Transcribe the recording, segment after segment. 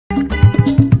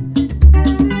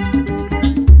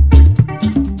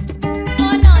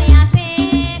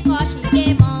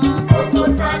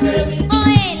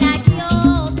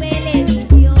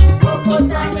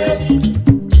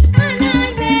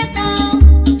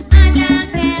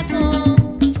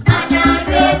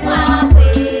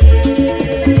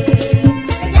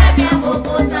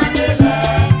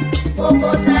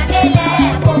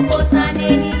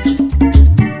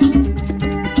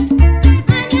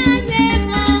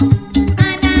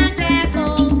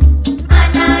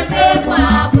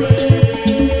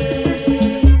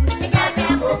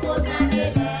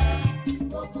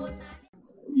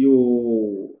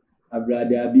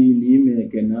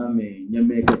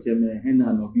nyame kacheme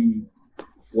hena no bi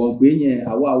wo gbenye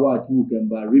awa tu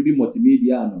kemba ribi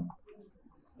multimedia no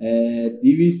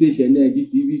TV station na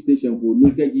TV station ko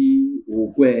ni kaji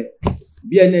okwe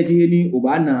bia na ji ni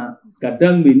obana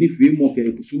kadangme ni fi mo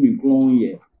ke kusumi klon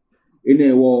ye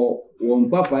ene wo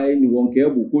mpafa ni won ke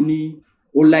bu ko ni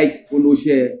o like o no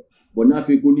share bona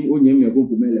fi ko ni o nyame ko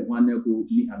kumele hwana ko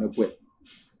ni amekwe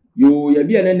yo ya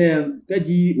bia nene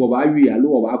kaji wo ba wi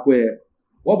alo wo ba kwe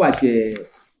wo ba she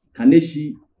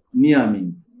Kaneshie ni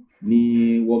amin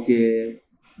ni woke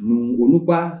nu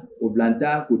onupa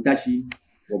oblanta kotashi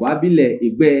wo ba bile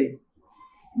egbe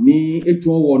ni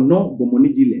etun wo no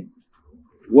gomonijile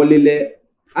wolele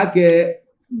ake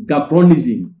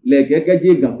gapronism le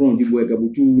kekeje gapron dibo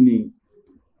ekebuchu ni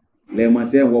le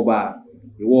mase wo ba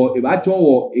iwo e ba chon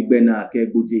wo egbe na ke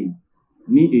goje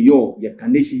ni eyo ye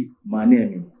Kaneshie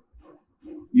manemi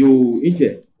yo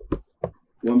inche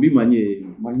won bi manye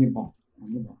ba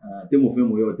te mo fe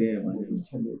mo yo te manye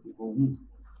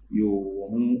yo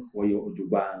won wo yo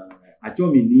ojugba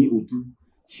acho mi ni otu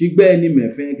shigbe ni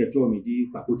mefe ke cho mi ji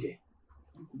papoche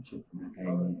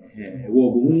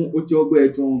wo bo o cho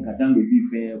gbe chon gadan be bi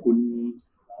fe ko ni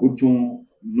o chon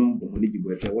no bo ni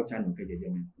jibo ke wo cha no ke jeje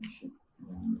mi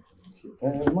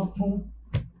ma chon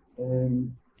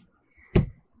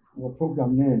wo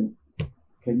program name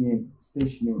Kenye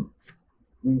station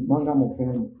ni manga mo fe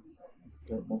ni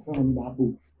ba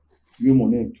bo yo mo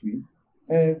na tui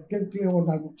kenkle won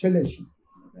da challenge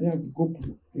ya go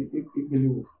ekele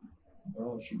wo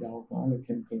shida o ala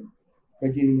kenkle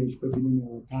kaje ile shko bi ni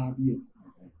o ta bi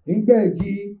ngbe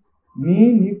ji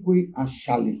Nii Nikoi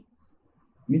Ashalley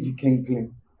ni ji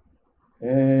kenkle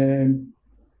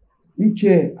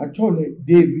nche achole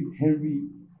David Henry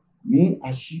ni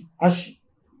ashi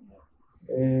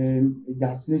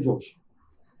gazetted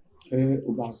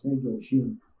gazetted Josh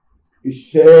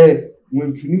ise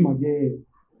wentuni maje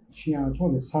shi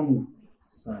achole SANE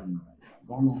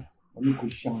bana ami ko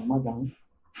sha madam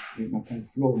na kan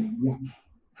flow ya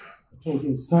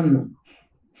achole SANE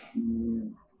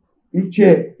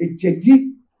nche echeji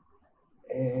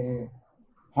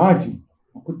haji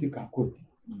akutika kote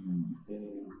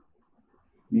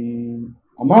ni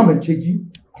amama cheji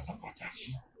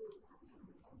asafachashi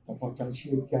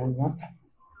kwa ngata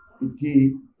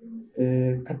iti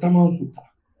katamansuta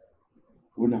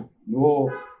ona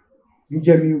no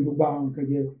njemi ugba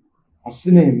nkaje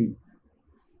SANE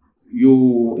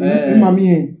yo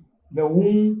mami le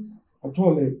hun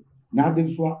atole na de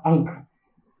so anka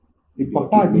e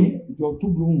papaji do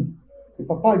tublum e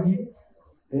papaji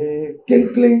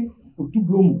kenkle o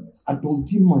tublum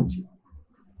adonti manche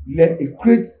le e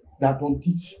crate that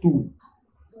adonti store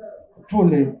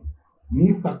atole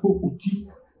ni papo uti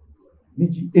ni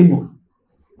ji enyo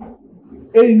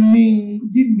eni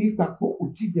gi ni papo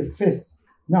uti the first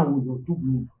na wo do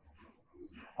tublum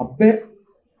abe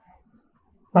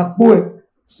papo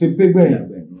sepegbe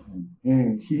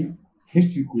shi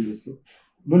history ko yese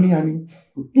loni ani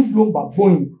tublum ba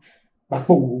boy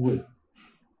papo wo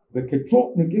be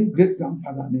ketro ne great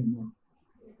grandfather ne no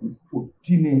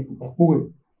otine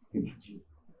papo imagine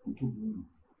tublum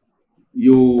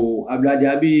yo ablade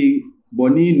abi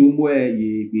boni numo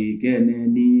ye pe kene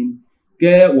ni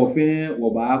ke wo fe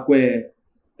wo ba kwe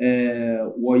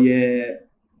wo ye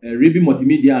ribi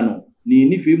multimedia no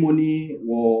ni fi mo ni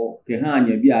wo ke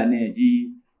hanya bia na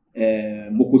ji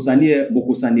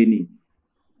mokosane ni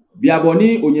bia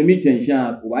boni onyemi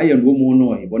tensha wa ye no mo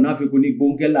no e bona fi ko ni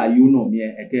bonkela yu no mi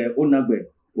eke onagbe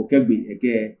okegbe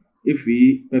eke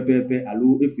efi pepepe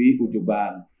alo efi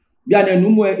ojoba bia na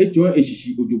numo echo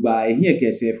eshishi ojoba ehie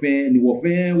ke sefe ni wo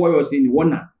fe wo yo se ni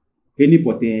wona eni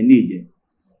poten ni je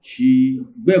shi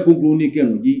gbe kokuru ni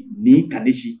kenu ji ni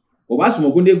Kaneshie o ba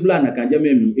sumo ko ne gbla na kanja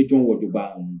memi echo wo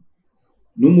ojoba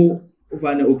numo o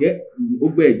fa ne oke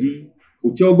ogbe ji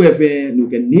o che ogbe fe no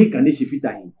ke ni Kaneshie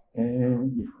fitai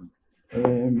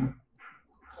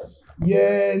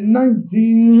ye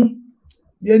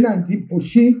 19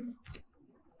 poshi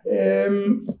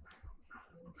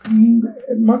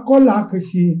makola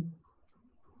kashi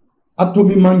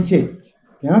atomi Mantse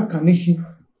ya Kaneshie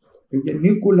ke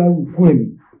Nicola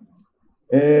Kwemi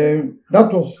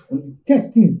that was on the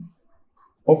 13th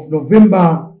of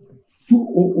November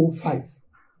 2005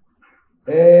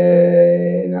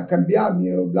 na kambia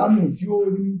mi blanu fio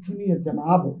ni tuni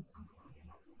etamaabo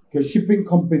ke shipping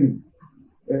company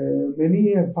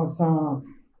many fasa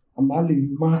ambale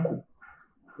yumako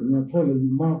ni atole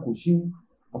yumako shi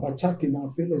abachake na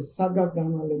fele Saga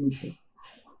Ghana Limited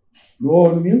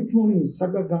no ni tuni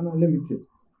Saga Ghana Limited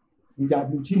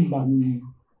njabu chimba ni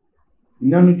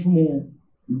inanu chumo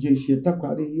nje sheta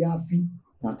kware yafi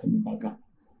na kamibaga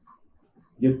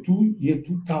year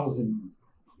 2000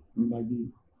 mbaye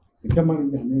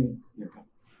ekamani yane yaka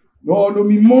no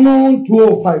mi mono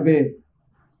 205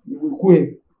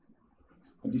 we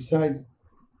I decide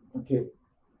okay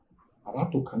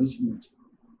abato Kaneshie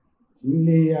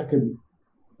inle yakemi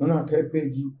nona ka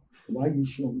peji wa yi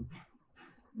show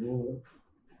no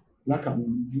laka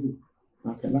mi ju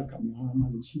na ka laka mi ha ma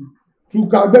le shi tu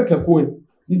ka gbe keko e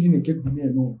ni ne ke bi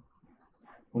no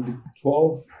on the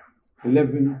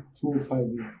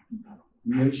 12/11/2005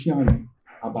 ni shi ani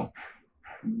aba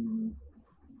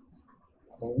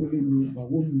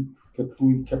wuli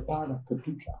ketu kepara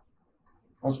ketucha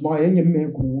asma yenye me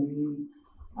ko ni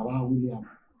aba William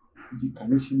di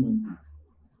Kaneshie mani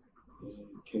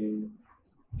ke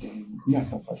ya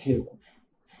safate ko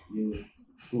ye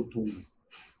soto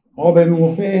obe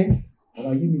no fe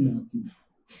aba yimi na ti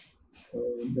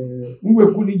be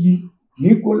nweku ni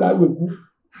Nicola weku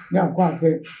ni akwa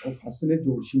ake of Asere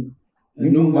Joshi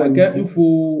no maka info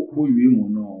owie mu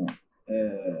no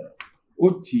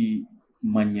oti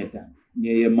manyeta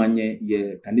ye manye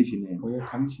ye Kaneshie ne o ye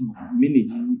Kaneshie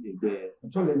miniji ebe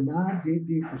to le na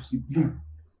de osibli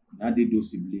na de do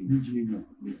sibli nji enyo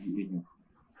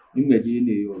imagine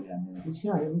ne yo ya ne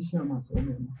ishi ama se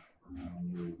ne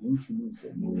ntu ni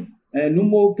se no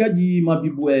mo kaji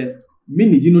mabibwe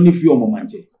miniji no ni fi omo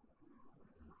manje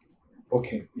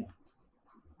okay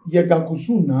ye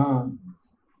gankusu na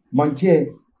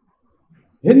manje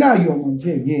hena yo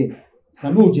manje ye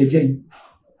sano jeje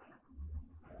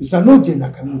isano je na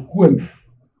kan kuem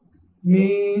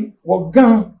ni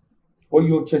wogan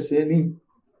oyo chese ni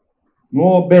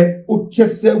no be o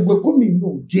chese we komi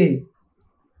no je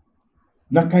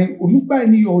na kan onupa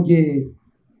ni yo je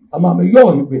ama me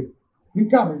yo hebe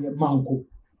nka me ye manko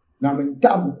na me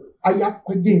ntam aya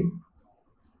kwaje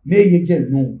ne ye je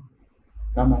no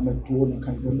na ma me to na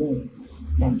kan no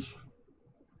manje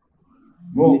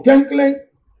no kenkle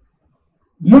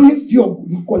money fio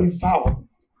ni qualify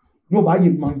no ba ye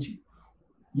manje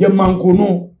ye manko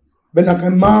no be na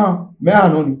kan ma me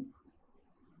anoni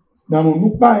na mo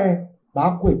nupa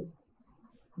ba kwe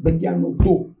be dia no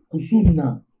to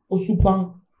kusuna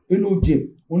osupan enoje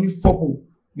oni fopo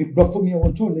ni blofo mi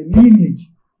won to le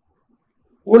lineage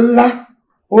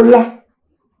ola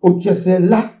o chese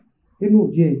la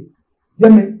enoje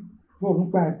yeme to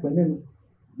nupa pe nenu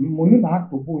mo ni ba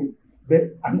to bo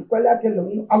be anukwale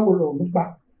akele awolo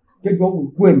nupa kejo we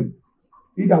kwem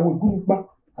ida we gunupa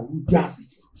alu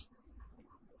jasi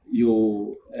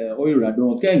yo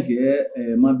oyiradon kenke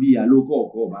mabi aloko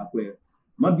ko ba kwe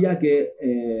mabi ake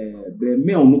be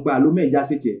me onupa lo me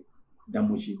jasete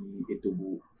damoshi ni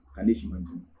etobo Kaneshie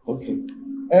manje okay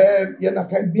ye na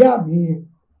kan bia mi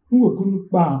nwe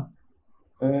gunupa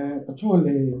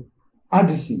atole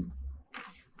Addison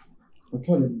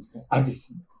Mr.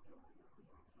 Addison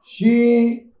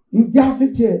she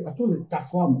jasete atole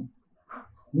tafoamo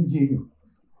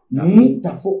ni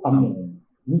tafo amo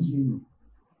ni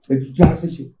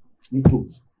jasete ni to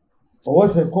owo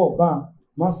se ko ba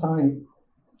ma san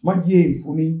ma je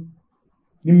ifuni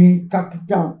ni min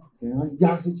kakita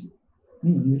jasete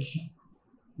ni yechi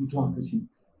ni to akashi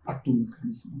atom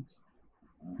Kaneshie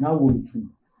na wo tu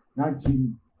na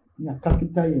jimi ni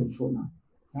kakita yen shona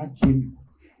na jimi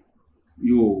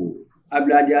yo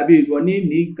ablade abi to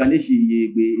ni Kaneshie ye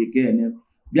gbe eke ne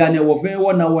bia ne wo fe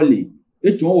wo na wole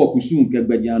echo wo kusu nke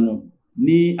gbejano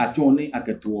ni acho ni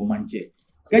aketo manje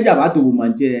keja ba to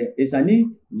manje esani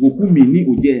gokumi ni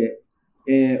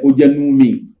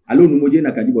ojenumi alonu moje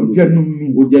na kajibo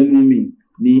ojenumi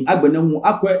ni agbenahu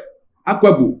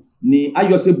akwebo ni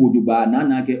ayose bojuba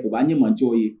na ke obanye manje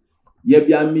oye ye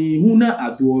bia mi huna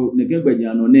ato ne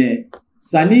gbejano ne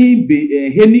sani be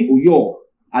heni oyo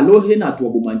alo hena to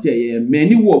manje ye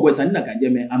meni wo bo sani na kanje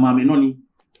me amame no ni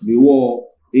be wo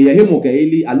eya hemo ka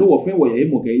eli alo wo fe wo ya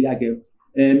hemo ka eli ake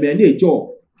me ni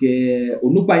echo ke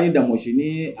onupa ni damoshi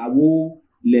ni awo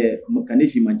le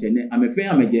Kaneshie manje ne amefe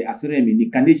ameje Asere mi ni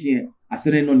Kaneshie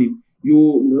Asere no ni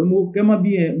yo no mo kema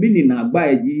bi mini na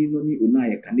agba eji no ni ona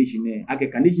ye Kaneshie ne ake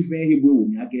Kaneshie fe hebo wo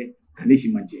mi ake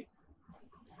Kaneshie manje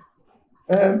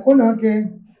ona ke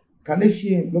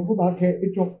Kaneshie no fu ba ke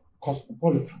echo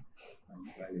cosmopolitan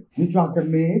ni to ake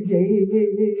me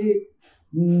ye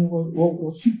ni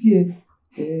wo sitie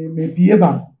me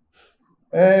bieba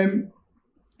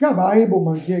ka ba ebo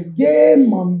manje ge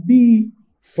mambi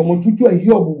to mo tutu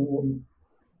ehiobo wo mi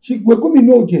chi gwe komi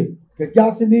no je ke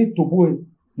jase ni tobo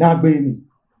na agbe ni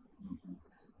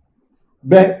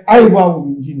be aiwa wo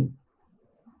mi jino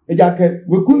eja ke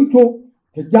we kunto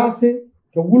ke jase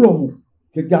ke wulomo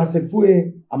ke jase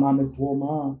fue amame to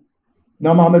ma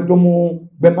na mame domo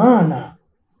be mana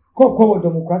ko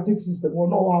democratic system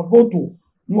no wa vote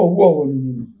no war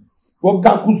ni wo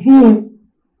gakusu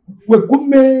we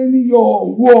kumeni yo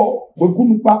wo we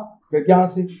kunupa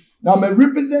kejase na me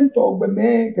represent ogbe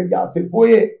me kejase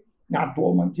foye na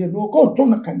to manje no ko to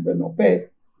na kan be no pe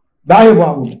dai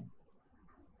wa wo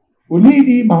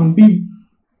onidi mambi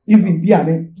even bi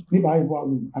ane ni bai wa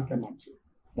wo akamanje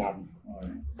dabi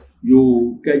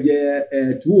yo keje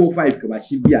 205 ka ba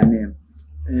shi bi ane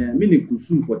mini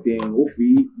kusu poten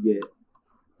ofi ye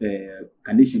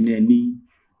Kaneshie ni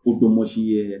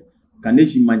odomoshi ye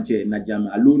Kaneshie Mantse na jam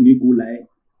alo Nii Nikoi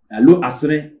alo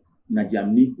Asere na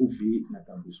jam ni ofi na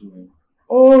kambusu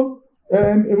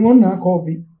emon na ko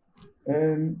bi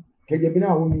keje bi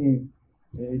na wo ni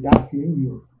da fi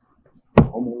yo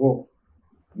omowo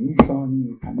ni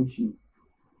shani Kaneshie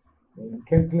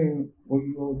kenkle o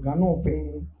yo gano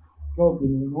fe yo bi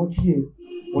no chie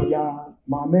o ya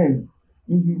mamen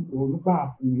ni o lupa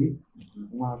afuwe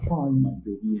wa shani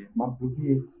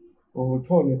mabodie o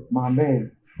chole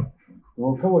mamen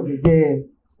o kawo je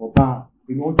oba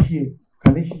bi no chie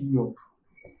Kaneshie yo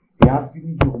ya fi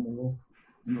ni yo mo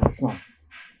no shwa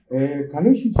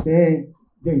Kaneshie say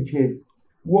den che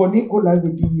wo Nikoi be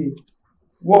die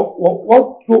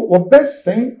wo best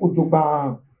sen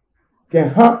ojoba ke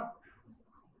ha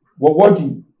wo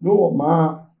wodi lo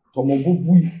ma tomo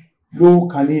bubui lo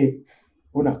kane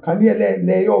ona kane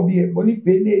le yo bi boni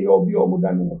fe le yo bi o mu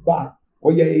danu ba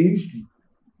o ye isi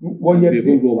wo ye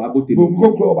go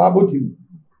ba botimi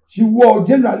si wo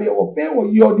generally o fe wo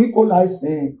yo Nikoi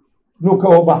sen no ka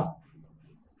oba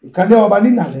kane oba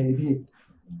ni na le bi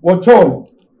wo cholo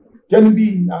ken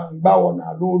bi na gba wo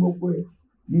na lo no pe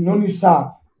no ni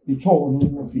sa ni cholo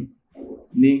no fi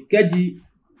ni keji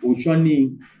o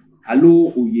shoni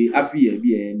alo oye afi e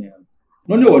bi ene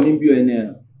no ne woni bi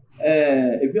ene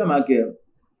efi amake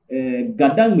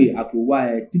gadangbe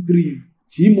akrowa titri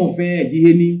chi mo fe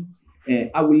jiheni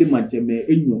awule mancheme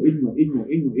enyo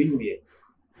ye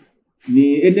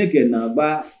ni eneke na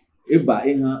gba eba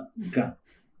ihan ga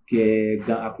ke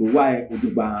ga akrowa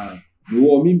ojugba ni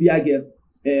wo mi bi age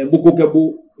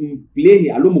bokokebo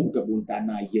play alo mokokebo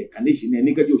ntana ye Kaneshie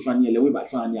ni keji o shani ele we ba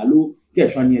shani alo ke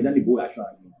shani dan ni bo ya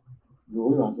shani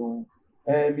yo yo don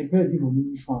mi pe di mo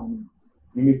ni shani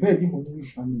mi pe di mo ni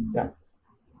shani da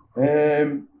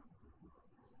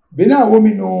bena wo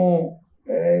mi no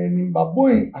ni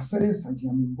baboy Asere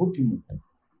sanjia mi botimo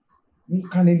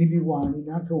nkane ni bi wa ni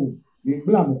na ko ni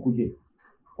bla mo kuje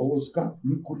oska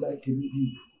Nikoi ke ni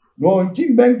bi no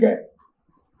nchimbenke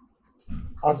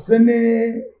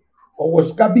Asene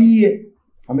oska biye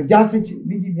amejase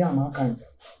ni ji ni amaka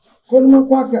ko no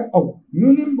kwa ke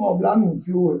nuni mo bla no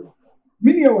fi o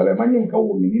mini e wale manye nka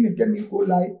wo mini ne ke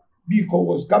Nikoi bi ko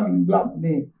oska mi bla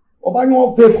ne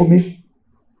obanyo fe ko mi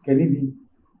ke ni bi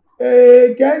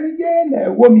keni je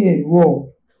na wo mi ewo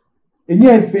enye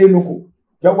efe loko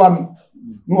jawa mi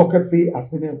no ka fe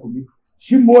Asere ko mi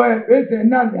shimo ese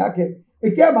na le ake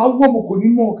eke ba wo mo ko ni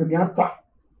mo ke mi atwa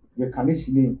ye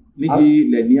Kaneshie ni ji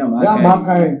le ni amaka ya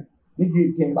maka ni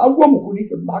ji ke ba wo mo ko ni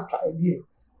ke ma atwa e bi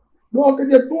no ke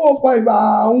je 205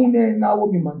 ba une na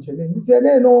wo mi manche ne ni se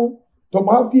ne no to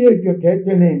ma fi e ke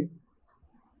tene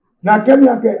na kemi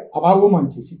ake abawo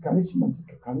manche si Kaneshie manche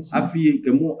Kaneshie afi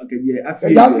kemo akeje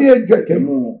afi ya bi e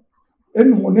kemo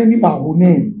enu ne ni ba wo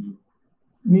ne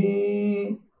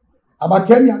ni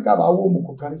abakemi aka ba wo mu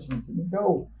ko Kaneshie ni ka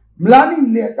o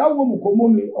mlani le ka wo mu ko mo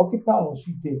ni occupy o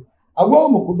site awo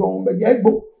mu ko don be je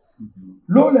gbo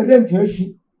lo le den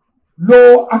teshi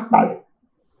lo apale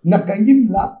na kanji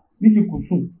mla ni ji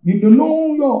kusu ni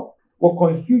no yo wo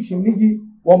constitution ni ji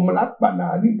wo mla pa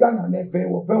na ni Ghana na fe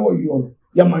wo yo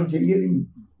ya manche yeli mi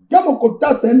kemo ko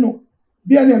ta se no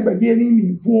bi ene gbeje ni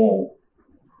mi fun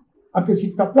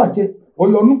akeshi tafache o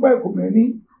yo nu pe ko me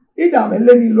ni ida me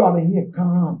le ni lo ame yin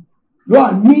kan lo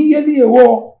ani yeli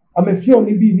ewo ame fi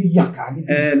oni bi ni yaka ni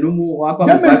no mo wa pa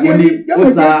ko ni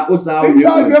osa o ye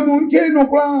ko mo nche no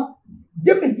kwa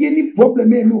je me je ni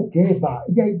problem e no ke ba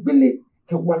ya igbele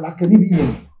ke wala ke ni bi ye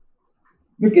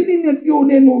me ke ni ne fi o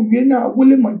ne no ye na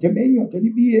wole manje me yan ke ni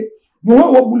bi ye no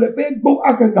wa wo bule fe gbo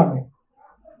akagame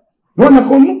no na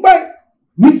ko nu pa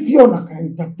ni fi ona ka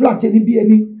interpret ni bi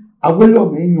eni awele o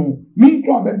me yan mi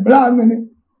to abe bla ne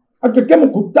akeke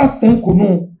mo ko ta sen ko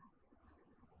no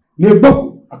le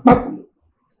gboko apako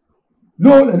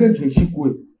lo le de shiku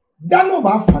e dano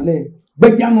ba fale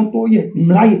gbejanu to ye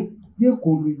mlaye ye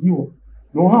ko lu yi o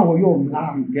no ha wo yo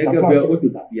mla gege be o to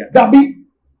tapia dabi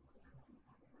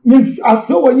ni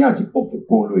aso wo yan ti po fe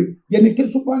ko lu e ye ni ke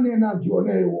super ne na ji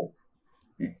ona e wo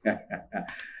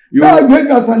yo ye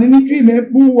ga san ni twi me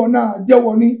bu wo na je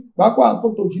wo ni pa pa ko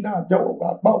to ji na je wo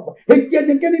pa pa ofa e ke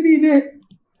ni bi ni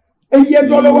eye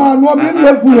dole wa no me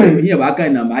me fu e yin ba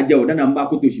kan na ma je o da na mba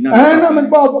ko to shi na na me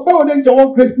ba o de nje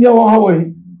wo create ni wo ha wo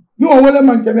yi ni wo wole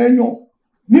man je me nyo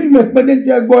ni me pe de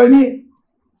je gbo ni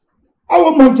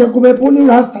awo man je ko be po ni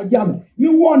rasta jam ni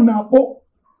wo na po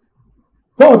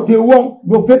ko te wo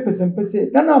do fe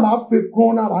pese na na ba fe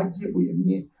ko na ba je bo ye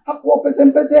mi afo pese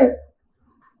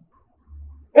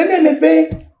ene me fe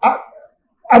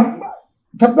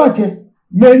tapache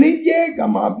menije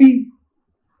kama bi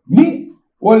ni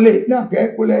wole na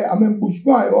ke kule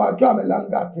amembushwa yo ato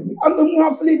amelanga kemi amemu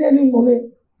afli de ni ngone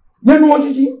yenu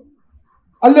ochichi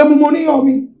alemu moni yo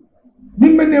mi ni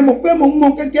mene mo fe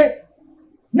mo keke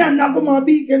na ko ma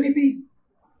bi ke ni bi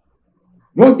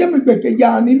no je mi gbeke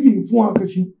ya ni mi fun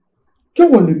akashi ke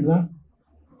wole mla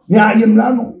ni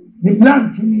ayemla no ni mla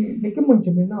ntumi ni ke mo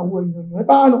ncheme na wo yo e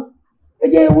ba no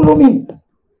eje wulo mi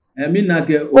mi na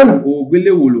ke o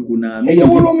gbele woluku na mi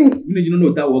ni jino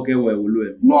no ta wo ke wo wolu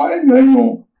e no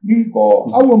enyo ni ko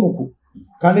awo moko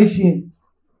Kaneshie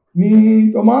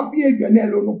ni to ma bi edwane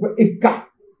lo no ko eka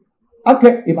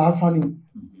ake e ba so ni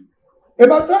e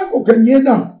ba try ko kenye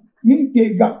na ni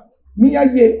tega mi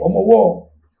aye omowo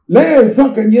le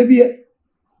so kenye bi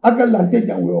aka lante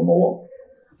janwe omowo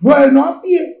no e no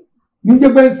bi ni je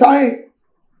gbe sai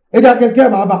e da keke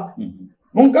baba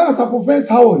nka sa fo fe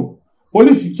sa wo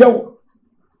police chewo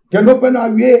kendo pena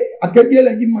wie akeje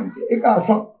le Mantse e ka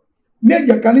so ne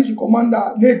je Kaneshie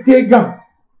commander ne tega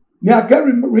ne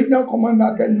akere regional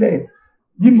commander ke le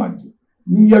Mantse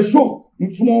ni yesho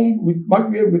nsumo with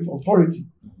with authority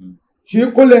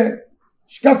she kole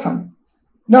shikasani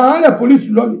na ale police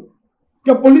loli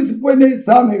ke police po ne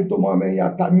sa me to mo me ya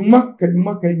tanyuma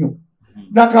kenyo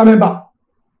na kameba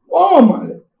o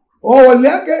male o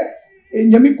leke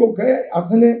enyami ko ke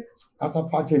asene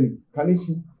asafache ni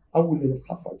Kaneshie awule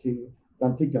asafache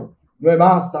lanteja no e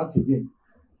ba start again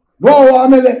no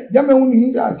amele jame uni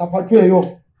hinja asafache yo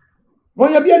no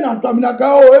ye bien na twamina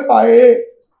ka o e ba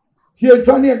ti e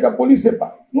swani e ka police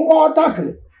pa no wa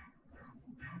takle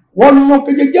won no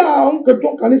ke ja on ke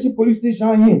to Kaneshie police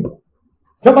station yin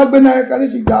ke ba gbe na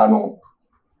Kaneshie ja no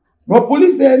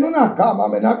police no na ka ma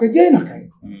me na ke je na kai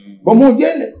bo mo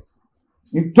jele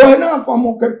ni to na fa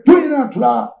mo ke tu na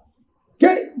tra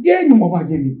ke je ni mo ba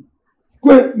je ni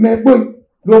kwe me boy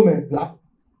lo me bla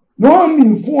no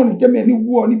mi fun ni ke me ni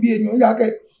wo ni bi enyo ya ke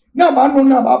na ba no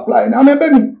na ba apply na me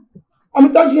be mi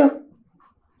am tashian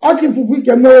asi fufu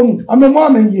ke no mu am mo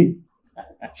am ye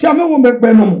sha me wo me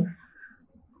pe no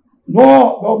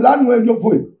no bla no e jo fo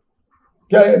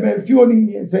ke me fi oni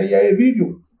ni se ye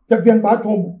video ke fi ba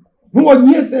ton no wo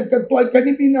ni se ke to ke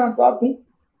ni bi na to atun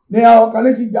ne a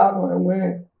Kaneshie ja no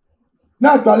enwe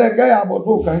na to le ke ya bo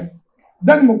so kan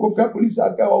dan mo ko ka police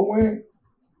aka o nwe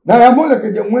na ya mo le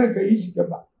ke je nwe ke yishi ke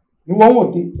ba ni wo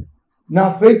wote na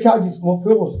fake charges mo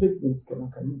fake statements ke na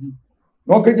kan bi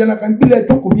no ke je na kan bi le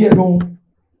to ko bi e no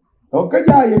no ke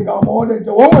ja ye ga mo de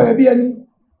je wo e bi ani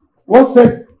wo se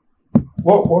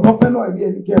wo no fe no e bi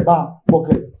ani ke ba mo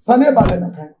ke SANE ba le na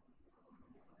kan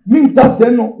min ta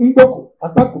se no ngboko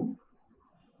atako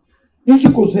ishi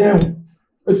ko se en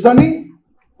SANE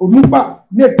onupa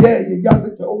ne ke ye ja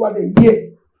se over the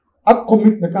years I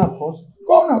commit the kind of atrocity.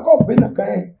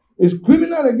 It's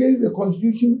criminal against the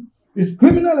Constitution. It's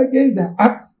criminal against the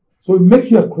Act. So it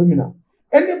makes you a criminal.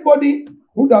 Anybody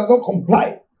who does not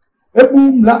comply,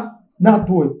 not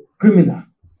to a criminal.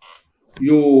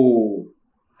 Yo,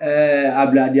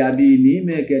 abladi abi ni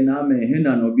me ke na me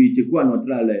hena no bi chekwa no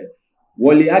trale.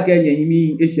 Wole ake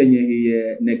nyehimi eshenye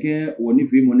ye neke woni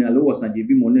fi mo ne alo wasanje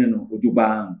bi mo ne no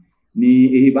ojuba ni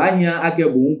ehibahia ake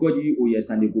bu nkoji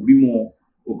oyesande ko bi mo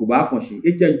okuba fonshi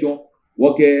echencho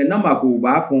woke number ko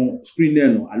ba fon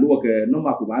screen no alo woke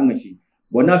number ko ba ngashi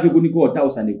bona fi kuni ko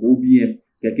 1000 ko bien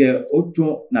keke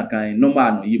ocho na kan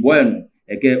number no yibo no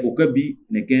eke okabi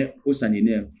neke osani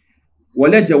ne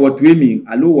wole je wotwemi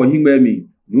alo wo hingba mi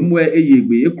numwe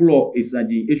eyegbe eklo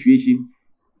esaji ehweshi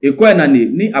ekwe na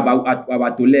ni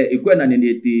abatole ekwe na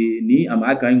ne te ni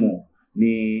amaka ngo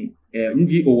ni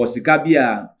nji owosika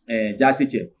bia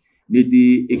jasiche ne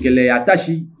te ekele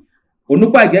atashi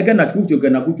onupa gege na kucho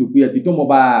na kucho kuya titomo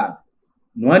ba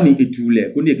no ani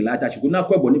etule ko ni ekele atashi ko na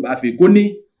kwebo ni ba fe ko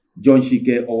ni John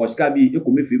Shike owosika bi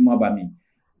ekomefi mo ba mi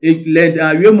le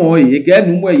da wemo eke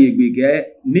numu eyegbe ke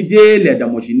nije le da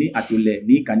moshini atole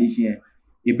ni Kaneshie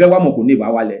ibe wa mo ko ni ba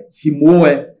wale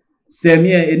simoe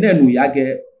semie enenu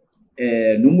yake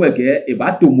numu eke e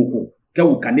ba to moko ke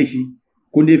wo Kaneshie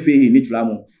ko ne fe ni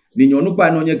tulamo ni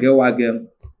nyonupa no nye ke wa ke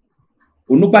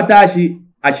onupa tashi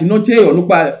ashinoche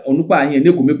onupa anye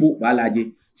ne kumepo balaje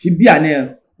shibia ne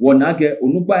wona ke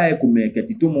onupa e kume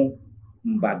ketitomo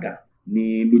mbaga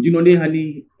ni lojino ne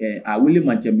hani awele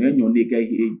Mantse menyo ne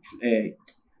ke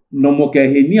no mo ke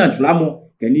he ni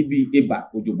antlamo ke ni bi eba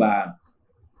ojoba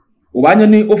obanya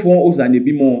ni ofo ozane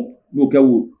bi mo no ke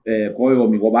wo ko yo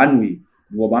mi wo ba nu yi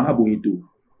wo ba ha bo hito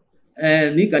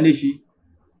ni Kaneshie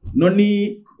no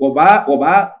ni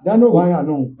oba dano wa ya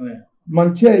no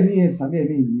Mantse ni SANE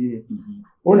ni ye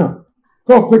ona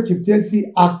ko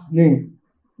Chieftaincy Act ne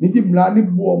ni di mla ni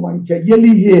bo Mantse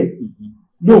yeli here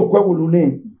no kwa wulu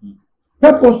ne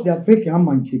purpose they fake am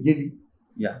Mantse yeli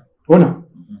ona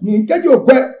ni nkeji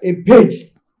okwe a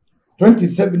page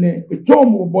 27 ne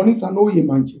etomo bonisa no ye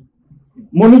Mantse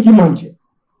moniji Mantse.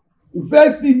 The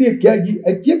first thing they carry,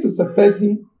 a chief is a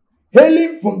person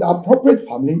hailing from the appropriate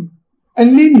family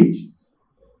and lineage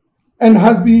and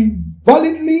has been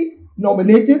validly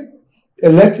nominated,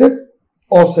 elected,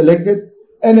 or selected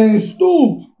and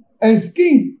installed and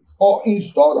schemed or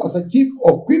installed as a chief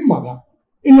or queen mother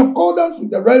in accordance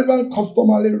with the relevant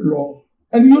customary law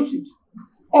and usage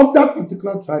of that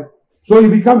particular tribe. So you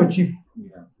become a chief.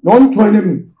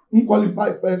 Non-enemy,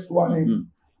 unqualified first one.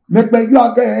 Make you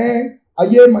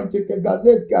aye Mantse ke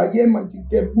gazette aye Mantse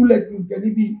ke bulletin ke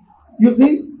nibi. You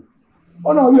see?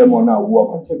 Ona we mo na wo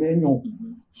Mantse menyo.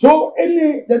 So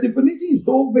the definition is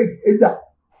so vague either.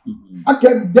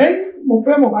 Okay, then mo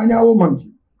fe mo banya wo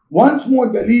Mantse. Once more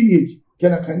the lineage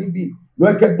can be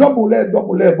like a double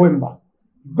boimba.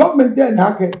 Government then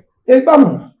hake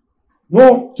ebamana.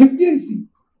 No chieftaincy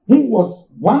who was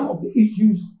one of the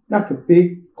issues that could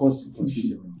pay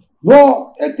constitution.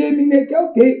 No, okay.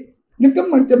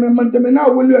 Mantse na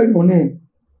wele your name.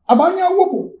 Abanya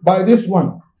wobo by this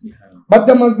one. But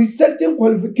there must be certain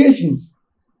qualifications.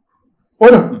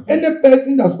 Ona, any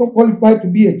person that's not qualified to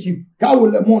be a chief,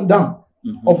 will down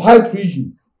of high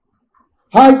treason,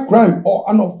 high crime, or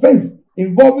an offense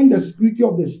involving the security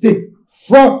of the state,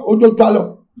 fraud,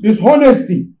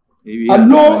 dishonesty,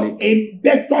 alone a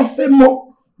better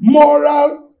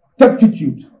moral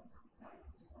turpitude.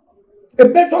 A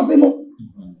better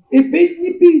a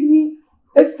baby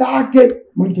a sake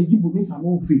Mantse gibu ni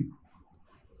samo fi.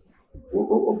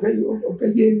 Okay,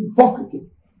 ye fuck it.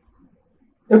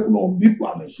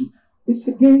 It's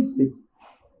against it.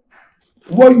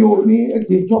 What you need a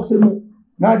gay tosemo,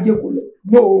 not your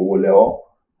no woleo.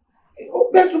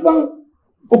 Oh, Besubang,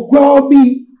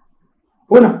 Okwabi,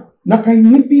 Ona,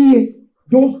 Nakanipi,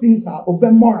 those things are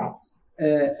open morals.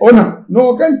 Ona,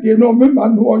 no, can't you no member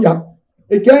no ya.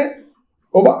 Again.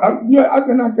 I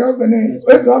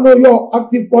know your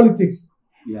active politics.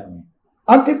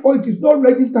 Active politics, not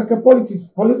registered politics,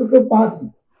 political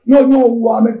party. No,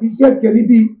 can it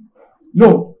be?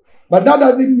 No. But that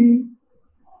doesn't mean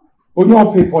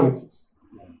you fake politics.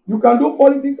 You can do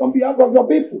politics on behalf of your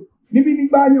people.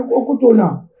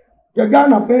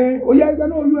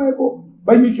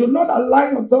 But you should not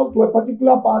align yourself to a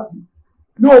particular party.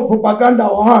 No propaganda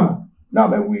or harm. Now,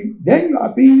 then you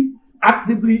are being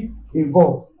actively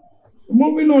involved.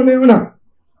 Moving on now.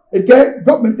 Okay,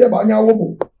 government banya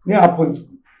wobo ni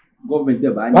appointment.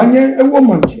 Government banya e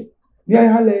woman che. Ni ai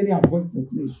hale ni appointment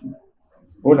nesu.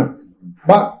 Ona.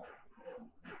 But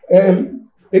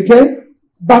okay,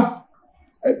 but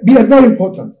be very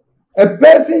important. A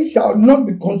person shall not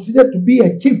be considered to be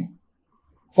a chief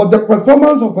for the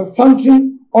performance of a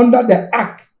function under the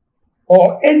Act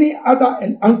or any other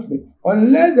enactment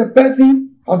unless the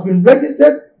person has been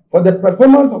registered for the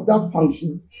performance of that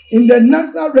function in the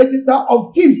National Register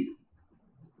of Chiefs.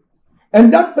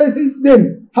 And that person's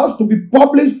name has to be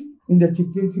published in the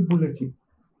Chieftaincy Bulletin.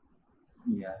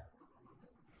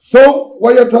 So,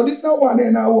 while your traditional one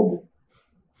and our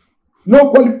no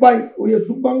qualified, or your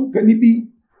subang can be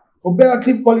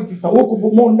operative politics,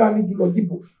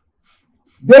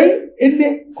 then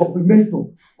any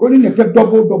complemento, calling a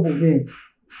double name,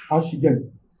 as she can.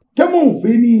 Come on,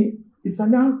 Fanny, it's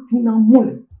an act to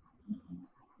mole.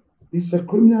 It's a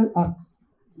criminal act.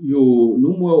 Yo, no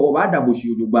more obada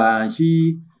bushi uba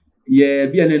she ye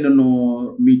biane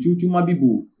no michuchu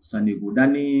mabibu sanego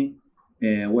dani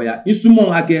waya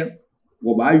isumon ake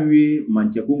woba yue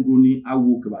Mantse kongruni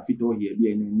awu ke ba fito here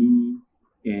biane ni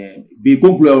be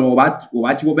conclude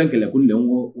oba chi wo benkele kun le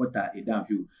water e down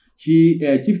few she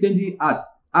chieftaincy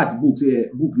art books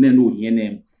book ne no here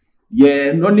name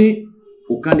ye no ni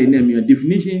o kan the name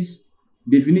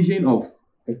definition of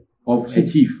a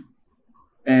chief.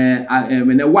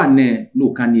 When a one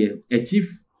no can hear a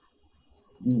chief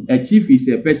is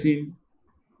a person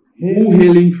who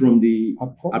hailing from the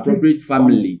appropriate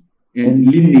family and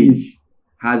lineage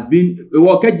has been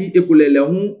wakaji ekulele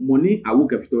hu money awu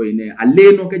kafito ene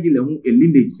ale no kaji le hu a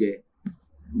lineage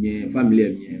ye family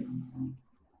ye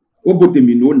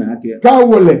obotemi no na ke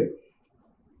kawole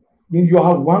you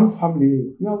have one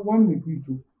family, you have one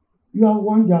Nikoi, you have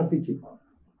one gazetted.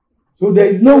 So there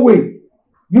is no way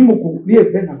MOKO be a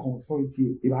better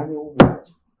authority if I know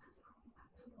what.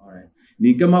 All right.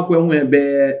 Ni kama kwa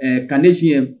be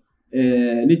Kaneshie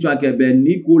ni chwanke be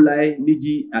Nikoi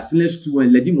niji Asere stu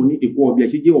en legi moni eko obi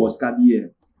ashije Oscar bi.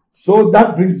 So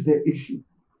that brings the issue.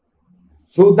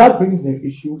 So that brings the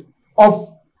issue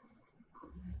of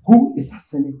who is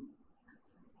SANE.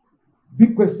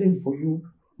 Big question for you.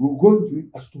 We'll go into it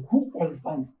as to who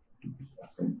qualifies to be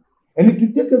SANE. And it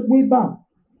will take us way back.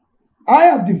 I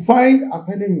have defined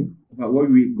SANE. What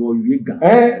we go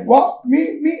again. Well,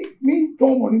 me,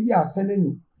 Tom, money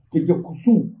SANE. Ke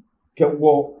kusum ke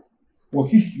wo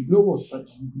history lo wo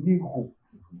such legal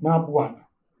na buana.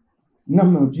 Na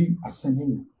meji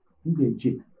SANE.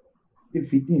 Ndeje. If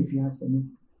SANE.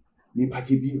 Ni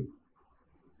pachibi.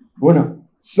 Bona.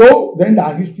 So then the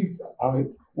history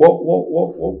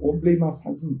what blame us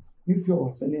something if you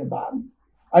are SANE bani.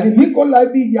 And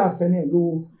Nikoi be ya SANE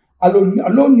lo alone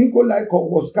Nikoi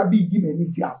was kabi give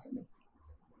me SANE.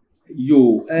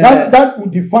 Yo that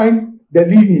would define the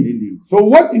lineage. So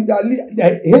what is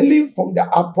the hailing from the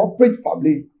appropriate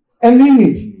family and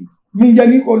lineage? Ninja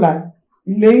Nikoi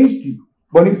in the history,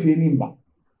 but if you nimba.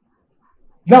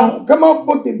 Now come up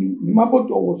with me,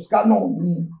 Maboto was canon.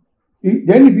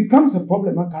 Then it becomes a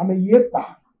problem.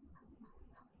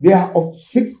 They are of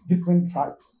 6 different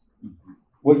tribes.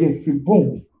 Woye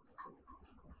Fibon,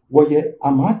 woye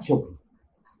Amacho,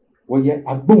 woye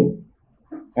Agbon,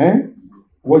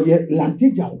 woye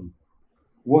Lanteja,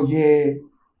 woye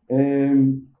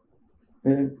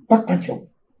Pakacho.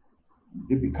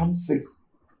 They become 6.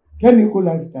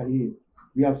 Keneshie,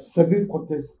 we have 7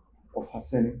 quarters of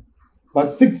SANE, but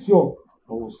 6 pure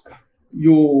Oscar.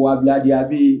 Yo abladi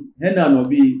abi hena no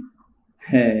bi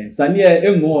SANE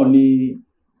enwo ni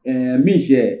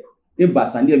mishe eba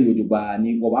SANE mi oduba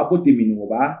ni wo ba botemi ni wo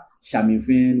ba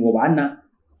shaminfin wo ba na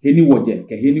heni woje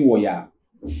ke heni woya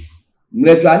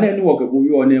mleto ane ni wo ke bo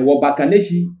yo ne wo ba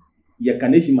Kaneshie ye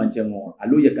Kaneshie manchengo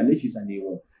alo ye Kaneshie SANE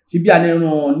wo sibi ane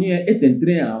no ni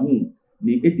etentre ahu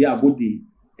ni eti aboti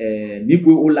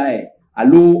Nikoi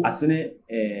alo Asere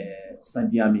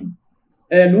sandiami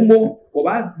numo wo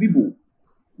ba bibo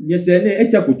nyese ne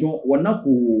echakucho wona ko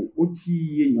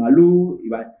ochi enwalo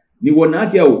iba ni wona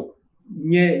ke o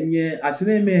nye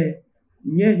Asere me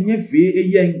nye fe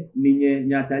eyen ni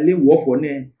nyatale wo fo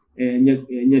ne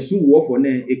nye su wo fo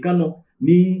ne ekano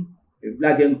ni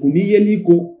blage nkuni yeli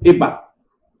ko eba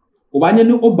obanye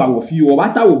ni oba wo fi o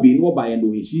bata obi ni oba yen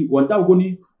lo eshi wonta ko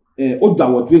ni odwa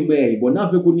wo to egbe ibo na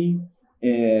fe ko ni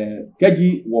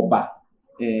keji wo ba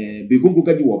be gungu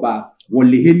keji wo ba wo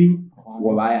leheni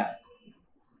wo ba ya.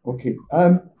 Okay.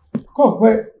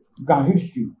 Kokwe ga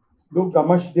history. Lo ga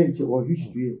mashidente wa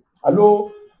history.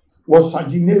 Alo was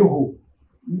sajineho.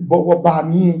 Bo ba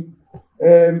mi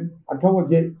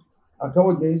akawoje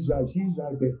Israel, she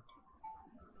Israel be.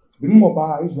 Bring mo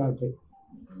ba Israel be.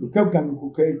 You kept can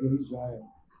ku ke Israel.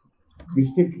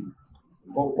 Mistaken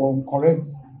or correct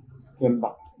them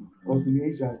back. Because we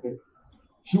Israel be.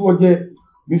 She was the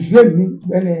Israel ni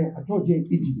when I told you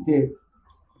Egypt there.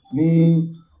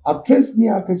 Ni a trace ni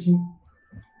akachi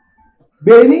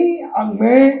beni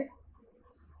angme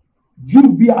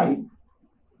jubiai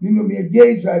nino me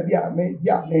ye Israel bia me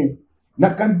ya me na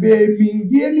kan be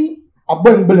mingieni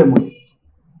agbele mo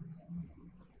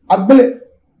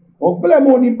ogbele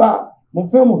mo ni ba mo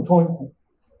fe mo ton ku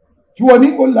ti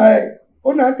woni ko lai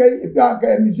ona ka if ya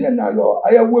ka mi se na yo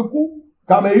ayaweku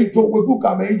kameito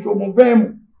mo fe mo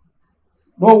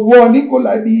no wo ni ko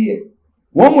lai bi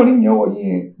won mo ni yen wo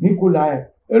yin Nikoi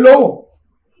hello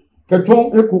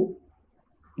keton eko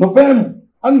no fem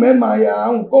an me ma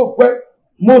ya nko kwe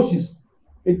Moses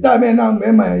eta me na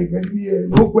me ma ya gbe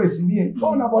no kwesi ni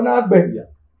o na bona agbe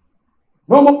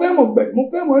no mo fem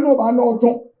no ba no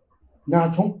ton na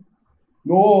ton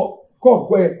no ko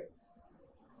kwe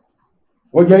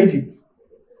o ja Egypt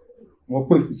mo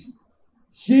prefisi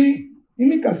shi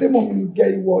ini ka se mo mi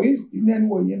ke iwo is inen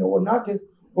wo yin wo na ke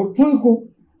o tun ko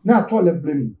na to le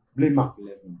blaming.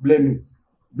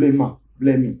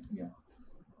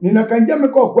 Nina kanja me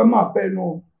ko kwe ma pe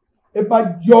no e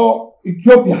ba jo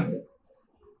Ethiopia.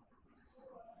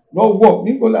 No wo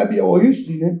Nikoi bi o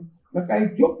history ne na ka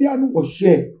Ethiopia no wo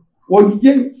share wo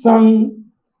hije san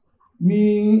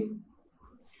ni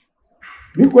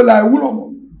Nikoi wulo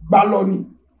mo baloni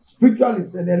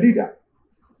spiritualist and a leader.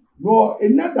 No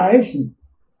in that direction.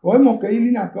 Wo mo ka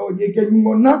ili na ka o je ke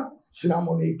nyumo na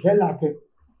shinamo ne ke la ke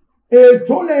e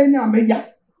tole na me ya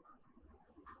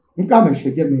nka me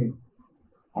shege me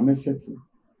ameseti.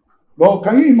 No,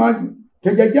 can you imagine?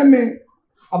 Kejejeme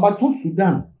abato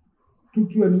Sudan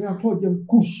tutu enu ya to je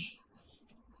kush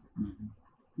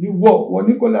ni wo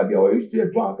Nicola bia o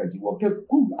history to aka ji wo ke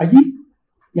ku ayi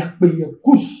ya pe ye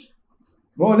kush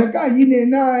no ne ka yi ne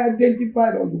na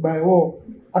identify o by wo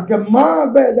aka ma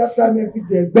be that time fit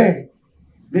the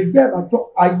gbe ba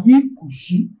to ayi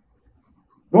kushi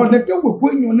no ne ke wo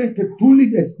kwenyo ne ke two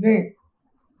leaders ne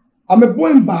am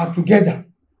going back together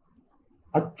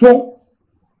ato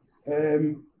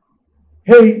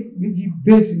hey niji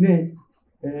base ne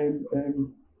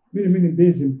mini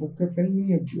base in poke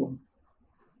fenni ejo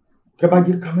keba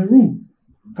je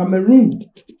Cameroon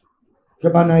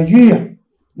keba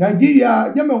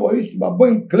Nigeria jeme wo isu ba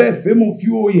boy clear femo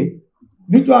fi oye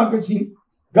ni to akachi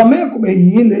Gamei ko me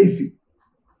yin le ifi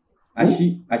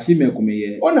ashi me ko me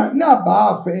ye ona na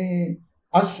ba fe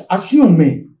ashi o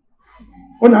me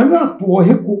ona na to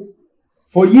heko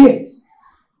for years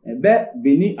ebe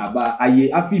beni aba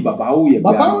aye afi baba wo ye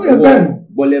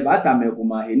bole ba ta me ko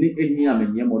ma he ni ehin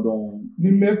amenye modon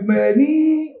ni me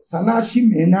ni sanashi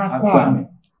me na kwa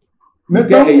me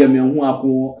ke eye me hu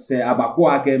ako se abako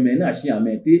ake me na shi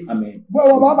amete ame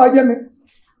bo baba je me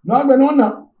no agbe no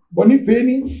na boni fe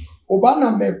ni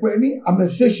obana me kweni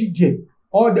ameseshi je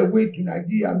all the way to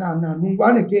Nigeria na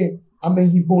nungwa ne ke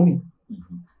amehiboni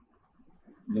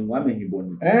nungwa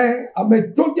amehiboni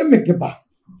ametoje mekeba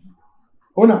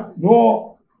ona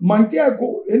no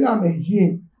mantiako ena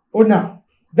amehin ona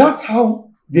that's how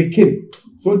they came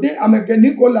so they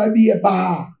Nicola be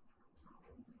ba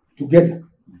together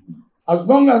as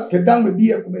long as kedang be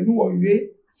be kumenu wo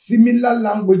similar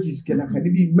languages can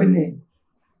be many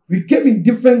we came in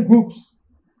different groups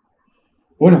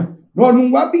ona no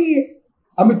nungwa be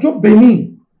ameto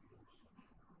Benin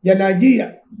ya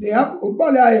Nigeria they have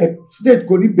a state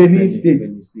called Benin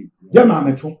state jama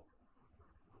ameto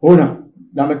ona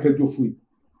na mekedo fui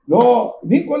no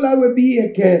Nicola we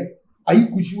be ke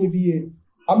ayikushi we be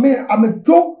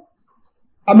ameto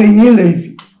yin le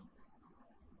ifi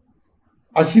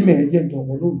ashime eje to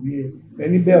wo lo wie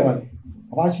eni be wa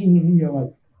abashi yin ni ye wa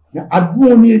na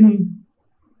adu oni eni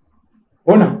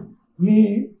ona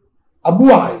ni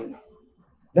abuai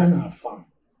dana fa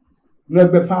no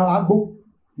egbe fa agbo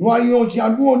no ayon si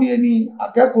adu oni eni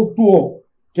akeko to o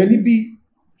keni bi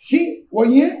si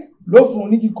woye lo fun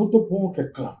ni ki kotopo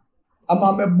kekla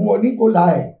ama mebo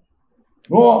Nicola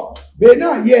no be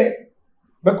na ye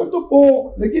be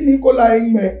kotopo le ki Nicola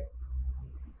me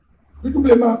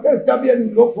tutublement ke tabia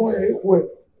ni lo fun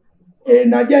e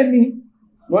na je ni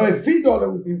no e feed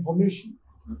all with information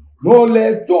no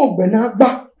le to be na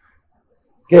gba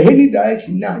ke any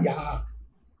direction na ya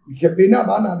ke be na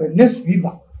ba na the next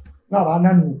river na ba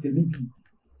na no kenibi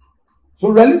so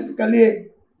realistically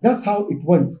that's how it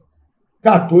went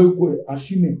ka to eko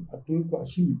ashime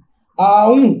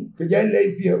ahun ke je le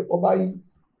ifi oba yi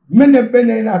mene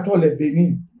bene na to le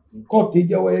Benin ko ke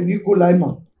je wo Nicola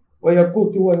ma wo ye ko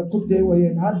te wo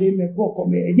ye na de me ko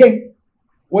me eje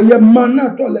wo ye man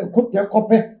na to le ko te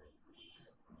kope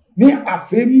ni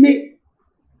afemi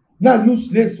na use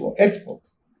slaves for export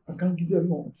I can't give them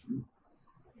more to you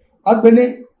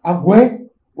agbene agwe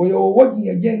wo ye wo ji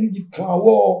eje ni ji kan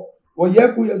wo ye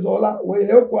ku ye zola wo ye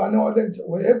ku ana oden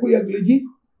wo ye ku ye gleji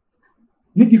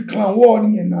ni di clan war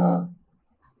ni na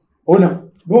ona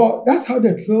no that's how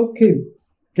the trail came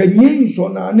kenyin so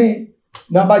na ne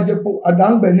na bajepo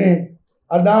adangbe ne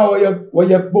ada wo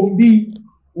ye bombi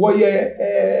wo ye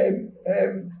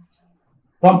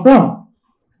pam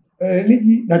ni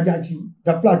di najachi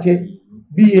ta plache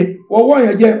biye wo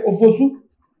ye je ofosu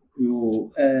yo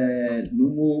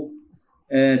numu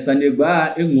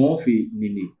sanegba enwon fi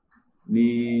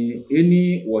ni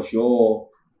eni wosho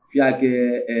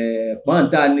fiake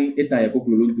panta ni eta ye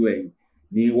kokolo nto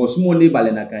ni wosumo ni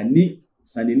balenaka ni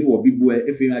sande ni wo bibu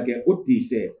efe ake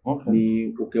otise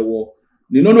ni okewo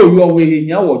ni no yo we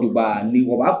hia wo duba ni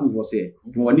wo ba ku wo se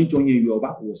won ni tonye yo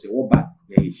ba ku wo se wo ba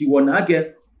ye si wona ake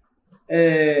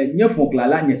nye fon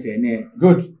klala nye se ne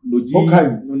good loji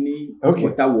no ni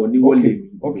ota wo ni wo le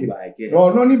ba ake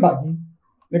no ni baji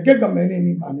ne ke Gamei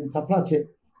ni ba ni ta flache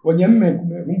wo nye me ku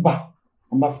me mba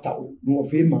ambafta we no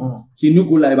fe ma si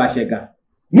Nicola ba sheka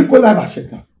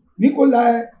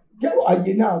Nicola ke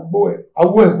aye na gbo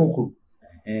awo ekoko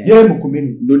ye mo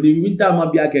kumeni no ni winter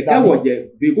ma bia ke ka wo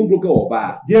je be ko bloke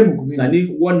oba ye mo kumeni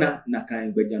sani wona na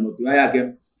kan gbeja no to aya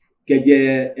ke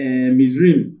je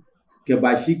Misrim ke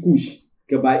ba Shikush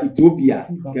ke ba Ethiopia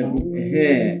ke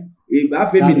e ba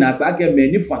fe mi na pa ke me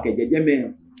ni fa ke je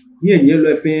me yen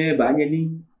lo fe ba yen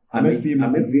ni amefi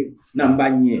na mba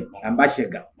nye amba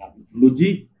shega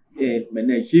loji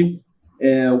meneshi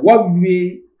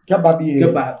wawe keba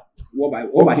wo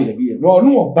ba shebi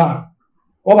no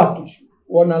oba tushi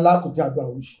wona la ko ti ado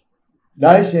awushi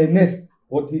Daishe nest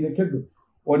oti ne kebe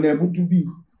one butu bi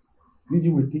niji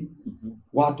wete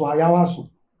wato ayawaso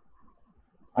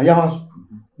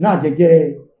na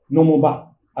jeje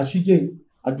nomoba ashige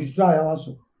adistra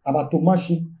ayawaso abato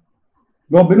machine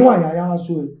no benu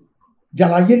ayawaso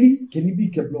jalayeli kenibi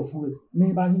keblofu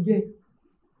me ba hige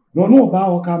no ba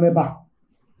o ka meba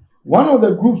one of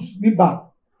the groups ni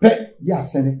ba pe ya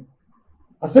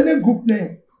Asene group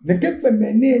ne kekpe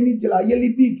mene ni jalayeli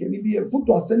bi kenibi e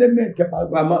futo asene me ke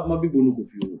ba ma bi bonu ko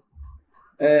fiwo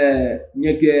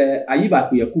nyeke ayiba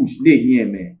ko yakush ne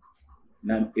hieme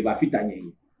na e ba fita nye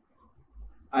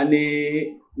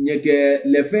ane nyeke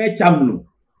le fe chamno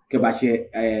ke ba she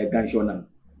ganshona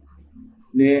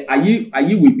ne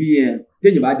ayi we bi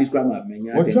tenye ba describe ma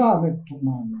menya o cha me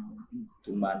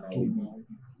tumana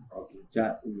okay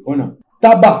cha ona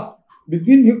taba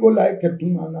begin Nikoi ke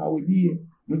tumana we bi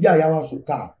no ja yawa so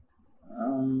ka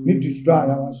ni destroy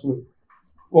yawa so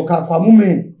o ka kwa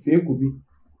mume fe ko bi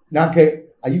na ke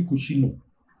ayi kushino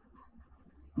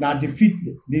na defeat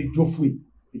le jofwe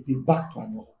it back to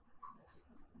ano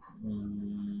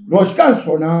no scan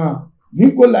so na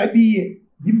Nikoi bi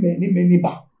di meni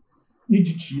ba ni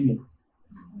jichimo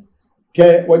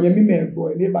ke wonye mi me gbo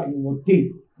ele ba yi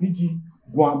wote ni ji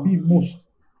gwan bi most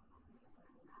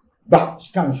ba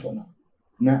scan so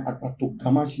na apato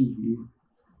kamashi yi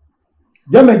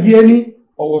Gamei ni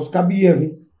owoskabi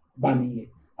ehun baniye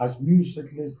as new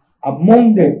settlers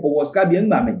among them owoskabi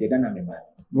ngba mejeda na meba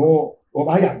no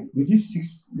obaya we give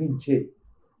 6 minche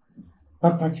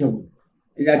papa chewo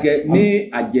yake ni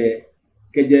aje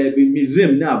keje bi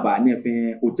Misraim na ba na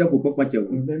fe ochaku papa chewo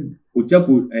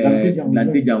ochaku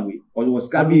lantejanwe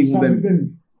owoskabi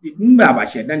ngba ba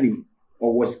sheda ni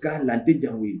owoska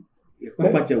lantejanwe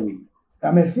papa chewo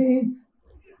amefi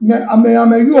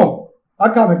ame yo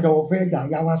aka me ke ofe ja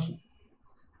yawaso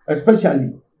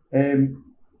especially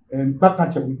papa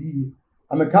chewo bi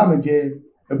ameka me je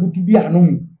ebutu bi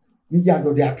anomi ni ja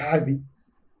do de aka bi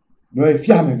no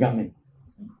efi ame Gamei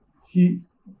ki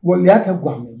wole aka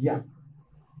gwame ya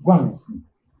gwansi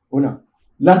ona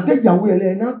lanteja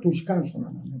wele na toshkan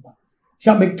shona na meba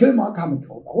sha me claim aka me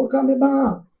ko ba ka me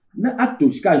ba na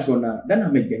atoshkan shona dana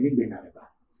me jeni gbe na meba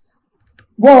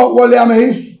wole ame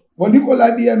isu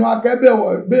Nikoi bi enu aka be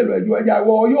wo be lo eju eja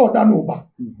wo yo da no ba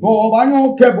wo ba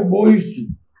nyo ke bobo isu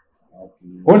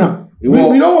ona we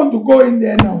don't want to go in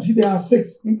there now. See, there are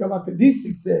 6. Think about it. These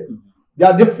 6, they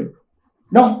are different.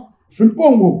 Now,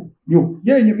 Frimpongo, you,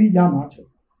 ye me yamacho.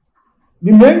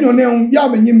 The men your name,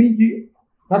 Yamini,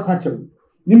 Pakacho.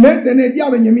 The men the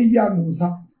Yamini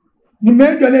Yamusa. The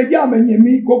men the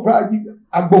Yamini Copraji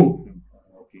Agbon.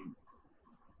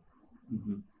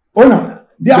 Ona,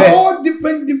 they are all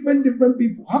different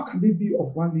people. How can they be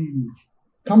of one lineage?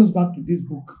 Comes back to this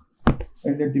book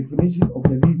and the definition of the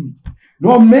lineage.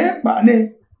 No me ba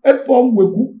ne e form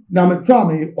weku na me twa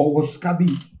me owoskabi.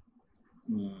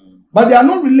 But they are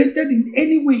not related in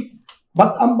any way.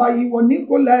 But ambayi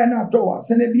Nikoi na to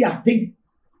asene bi atin.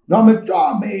 No me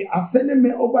twa me asene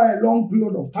me over a long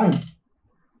period of time.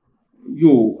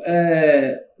 Yo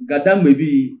gadam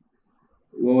maybe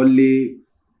wole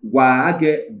wa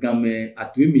age Gamei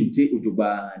atweminche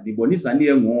ojoba ni boni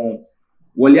SANE won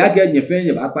wole age nyefe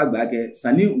ye ba pa gba age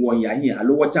SANE won ya hin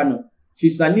alo wocha no shi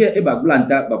SANE e ba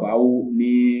glanta babawo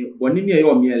ni boni ni e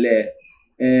yo miele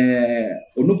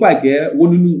onupa ke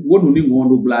wonu ni won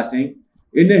do blasen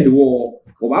ene hewo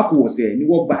wo ba ko se ni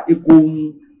wo ba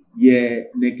ekon ye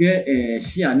neke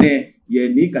shiane ye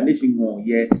ni Kaneshie won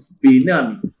ye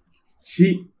benami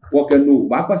shi wo ke no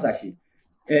ba kwasa shi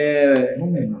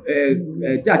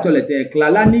tacholete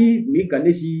klalani ni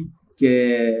Kaneshie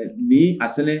ke ni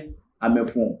asene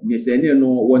amefon ni SANE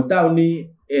no wonta ni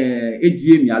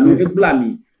ejie mi alo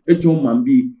eblami echon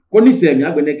mambi ko ni se mi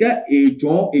agbeneke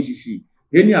echon echichi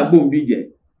eni agbombi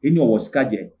je eni owoska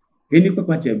je eni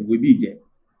papache webi je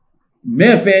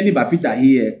mefe ni bafita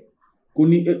here ko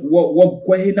ni wo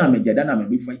ko he na mejeda na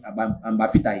mebi fa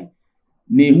ambafita hi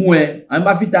ni huwe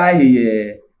ambafita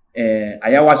he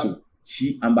ayawaso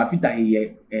shi ambafita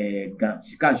he gan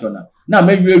sikanshona na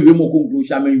mewe mo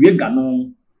conclusion mewe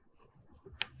ganon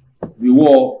we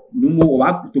wo numo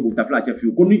wa to bo tafla che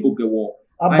fi ko ni okewo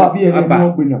ababi ere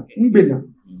no ngbena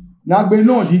na gbe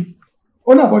no di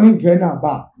ona bo ni nke na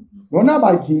ba no na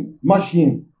ba ki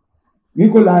machine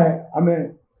Nikoi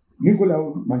ame Nikoi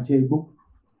Mantse igbo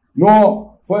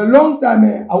no for a long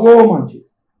time awo Mantse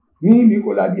ni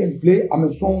Nikoi dey play ame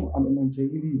song ame Mantse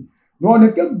iri no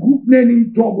ne ke group ne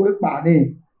ni tobo e pa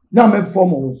ne na me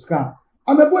form of ska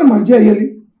ame boy Mantse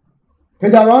yeli ke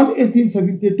around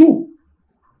 1872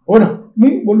 ona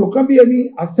ni bolokambi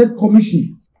ni asset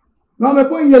commission no me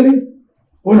boy yeli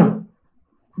ona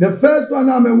The first one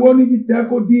I'm a warning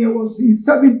was in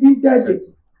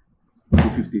 1730 to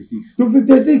 56. To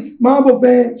 56. Mambo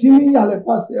fe chini yale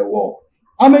first war.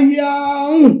 I'm a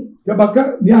young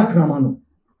Kabaka Niakramano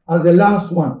as the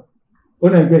last one.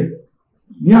 Onege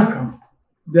Niakram,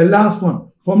 the last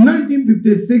one from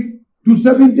 1956 to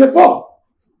 74,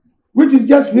 which is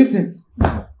just recent.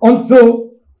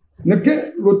 Until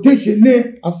the rotation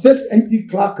name Asere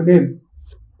anti-clerk name.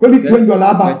 Call it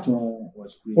 $20.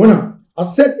 Ona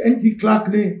Asere anti-clerk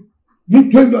name. Me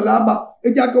 $20.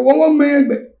 Ejaka one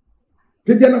man.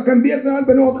 Kejana can be a grand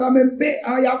no come and pay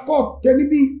ayakot. Can it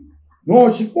be?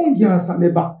 No, she won't just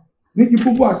saneba. Niki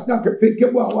Pupu has not a fake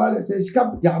cable while I say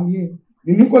scap jammy.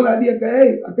 Nicola Dia,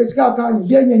 hey, I can scap can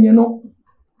you know.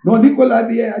 No Nicola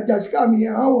Dia, I just come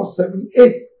here. I was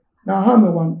 7'8". Now I'm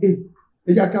 1'8".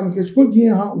 Eja come to school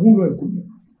here, who know it could be.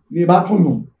 The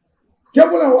bathroom.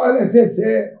 Cable while I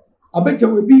say, I bet you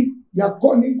will be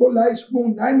your Nicola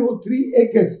school 903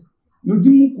 acres. No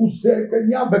Dimuku say,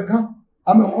 Kenya Beckham.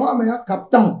 I'm a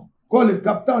captain. Call it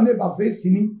captain never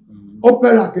facing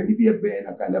opera can be a pen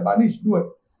at a Lebanese do it.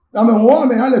 I'm a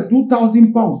woman had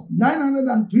 2,000 pounds,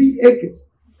 903 acres.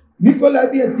 Nicola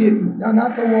be a table,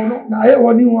 Nanaka one, Nae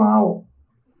one new hour.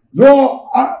 No,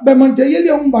 the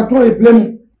Mantse but a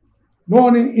plane. No,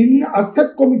 in a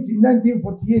set committee in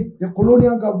 1948, the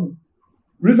colonial government.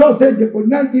 Result said the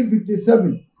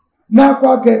 1957. Now,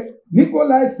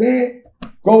 Nicola say,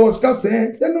 Kowoska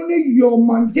say, then only your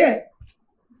Mantse.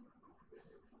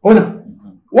 Ona,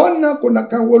 one na kona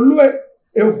kan wolue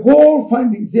a whole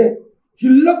finding say she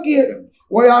lucky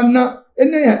wayana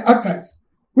ene archives,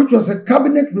 which was a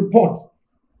cabinet report.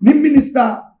 Ni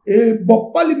minister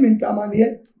parliament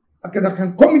amaniye akana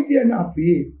kan committee na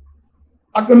afi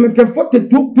akana make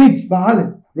 42-page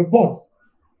bahale report.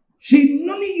 She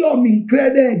noni yo min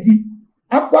crede egi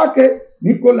akwake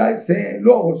Nikolai say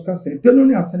lo Oscar say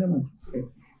tenoni asene Mantse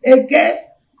eke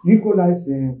Nikolai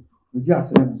say uji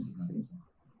asene Mantse.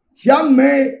 Young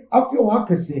May, after your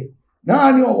say,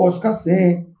 Nani or Oscar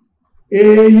say,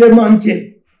 ye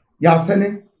Mantse,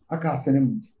 Yasene,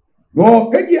 Akasenem. No,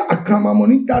 Kegi Akama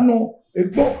Monita no,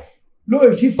 Ego,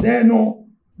 lo she say no,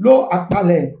 lo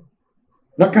Akale,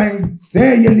 la kind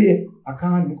say yele,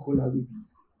 Akan Nicola will be.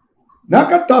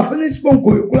 Naka Tasanish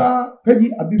Bonko, Kegi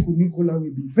Abiku Nicola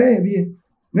will be fair.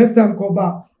 Next time,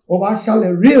 Koba, or shall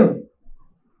a real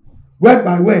word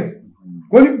by word.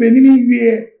 Call it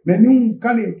Benini. Menu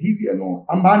kane TV no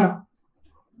ambana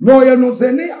no ya no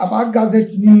se ne aba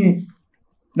gazette ni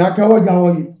na kawo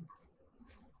jawo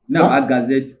na a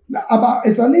gazette na aba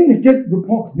SANE Nikoi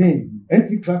report name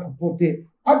anti-clerk report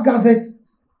a gazette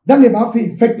dan e ba fe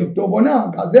effective to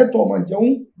bona gazette o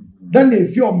mancheun dan e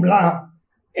fi omla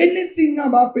anything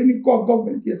about any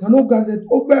government yes no gazette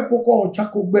ogbe poko o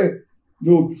chako gbe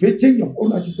no change of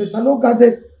ownership no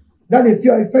gazette dan e fi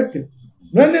effective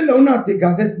no ne le una te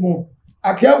gazette mo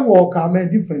I can't walk a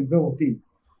different thing.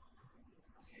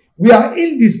 We are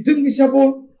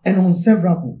indistinguishable and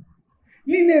unseverable.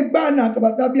 Nine bana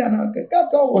kabatabi anake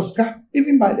kaka Oscar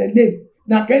even by the name.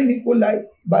 Na Ken Nikolai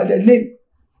by the name.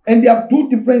 And they have two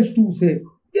different stools here.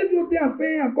 If you think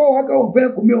fair, go waka or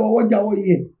fair come or what you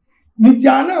ye. Ni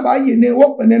jana ba ye ne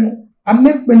walk peneno. I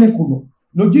make penekuno.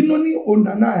 No jinoni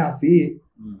onana ya fe.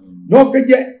 No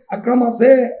keje akrama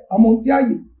se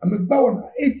amontiayi. I'm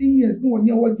about 18 years. No one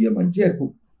what dear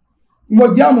Mancheko.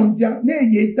 Modiamontia, ne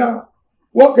yeta,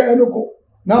 walk a loco.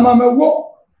 Now, Mamma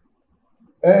walk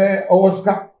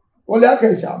Oscar, or like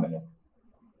a shaman.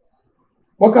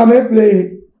 What can I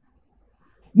play?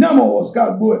 Now,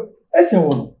 Oscar, go as a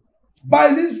one.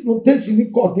 By this rotation,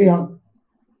 he caught him.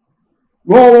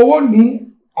 Roll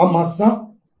me, a massa,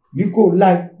 Nico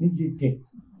like Niki.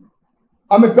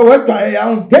 I'm a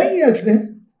corrector, 10 years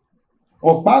then.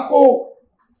 Or Paco.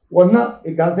 Wana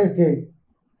a gazetted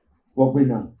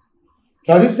Wabina.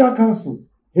 Traditional Council,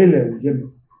 Hele, Jimmy.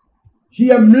 She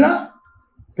amla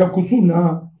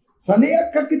Kakusuna,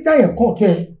 SANEÄ Kakitaya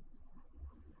Kote.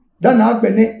 Then I've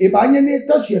been a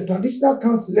Banyaneta, Traditional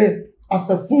Council as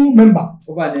a full member.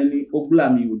 Over any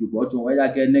Oblami would you watch or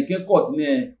like a Neke court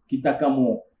near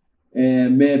Kitakamo,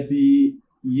 maybe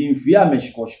Yinfia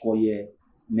Meshkoshkoye,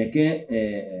 Neke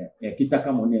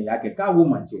Kitakamo near Yakeka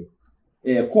woman.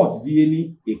 Court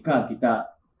DNA e kan kita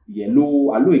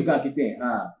yellow alo e kan kita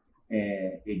ha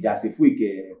ejasefu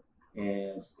ke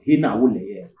hina wo le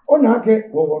ye ona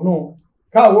ke wo no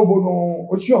ka wo bo no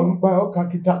o si onu pa o kan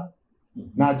kita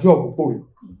na job po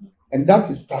and that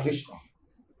is traditional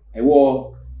e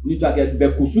wo ni to ke be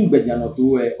kusun be jano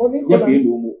to ye fe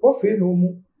no mu o fe no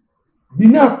mu bi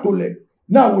na to le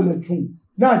na wo le tun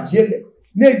na jele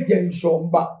na je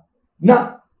nshomba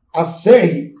na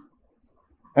asei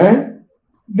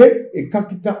ne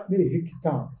ekakita ne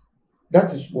hekita.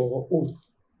 That is what oath.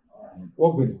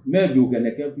 What good? Maybe you can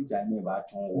get picture never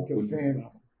turn.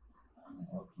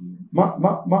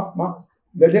 Ma.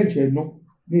 The denture no.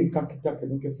 Ne ekakita ke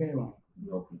no ke fair.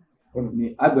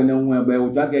 Ni agbene nwe be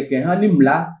ojo ke han ni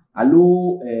mla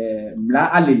alo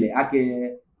mla alele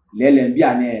ake lele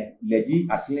bia ne leji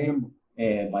asle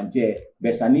manje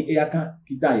be sani e aka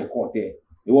kita ye kote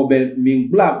e wo be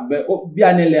mingla be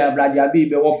bia ne le abradi abi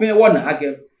be wo fe wona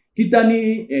ake kita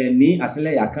ni ni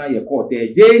asle yaka ye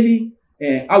kote jeni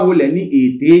awole ni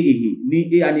ete ehe ni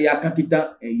e ani yaka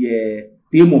kita ye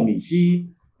temomi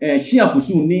shi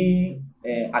apusu ni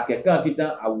akeka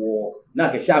kita awo na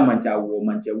ke sha mancha wo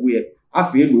manche we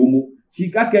afi no mu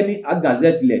shi ka ke ni a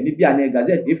gazette le ni bia ne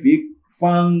gazette e fi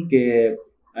fan ke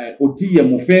otiye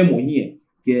mo fe mo hie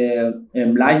ke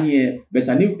mla hie be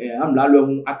sani amla lo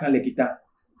hu akan le kita.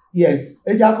 Yes,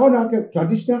 e ja ko na ke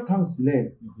traditional council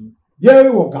le ye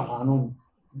wo ga no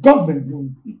government no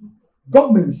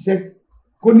government set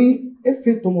ko ni e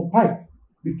fe to mo pipe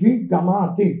between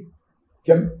Gamei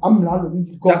kem amla lo ni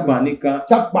chakban nika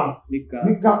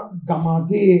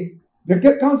Gamei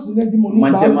the council ne di mo ni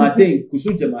Mantse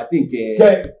kusunje Martin ke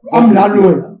amla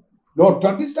lo no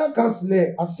traditional council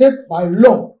are set by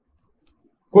law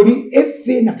koni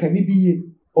efe na kanibiye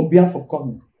on behalf of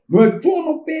government no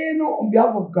etuno pe no on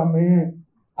behalf of Gamei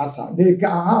asa de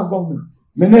ka government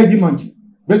menegi manchi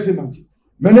bese manchi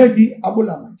menegi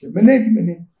abula manchi menegi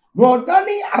mene no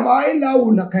dani abaila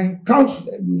una kan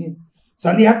council mi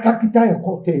sani akakita ya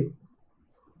kote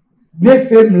ne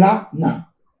femla na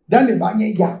dani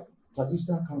banye ya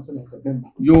traditional council as a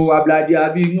member yo abladi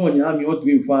abi ngonya mi o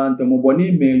twin fan to mo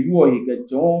boni me yu o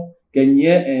hikejon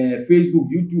kenye Facebook,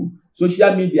 YouTube,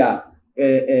 social media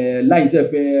line se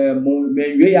fe mo me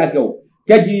yu ya go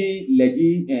keji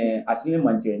leji asile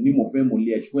manche ni mo fe mo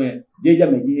le chwen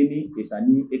jeja meji ni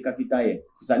esani ekakita ye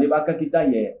sani ba kakita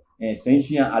ye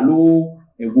senchia alo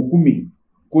gokumi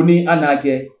koni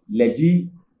anake leji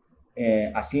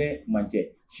asile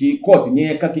manche shi court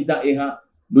nye kakita eha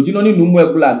dojino ni numu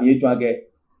ekula mi eto age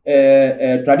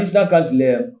traditional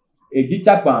council eji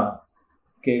chapa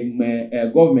ke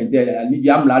government ni di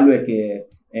amla lo ke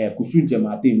kusunje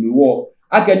Martin mi wo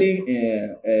akeni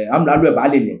amla lo ba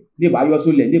lele ni ba yo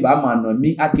so le ni ba ma no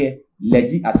mi ake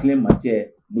leji asile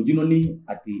manche dojino ni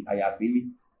ati ayafi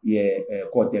ye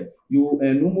court yo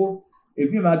numu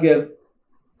efi ma ke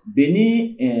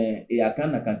beni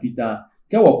akana kankita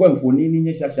ke wo ko mfoni ni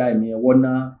nye shasha mi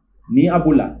wona ni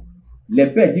abula le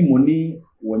pe di moni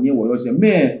wonye wo yo se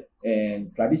me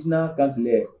traditional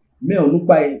council me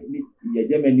onupa ni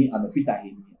yejeme ni amefita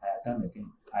hini ayatana ke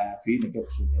ayafi ne ke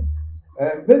kusune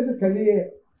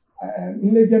basically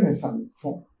ile jeme sami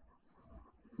chon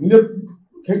ile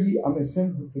keji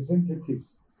amesend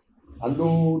representatives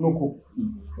allo noko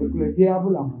ekule je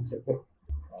abula manche pe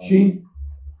shi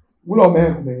wulo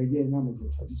me ko ye na me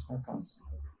traditional council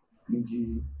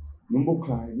nji numbo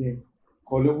klan ye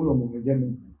ko le wulo mo je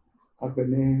me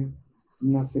apene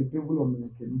na sempe wulo me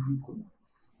ke ni bi ko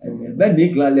ben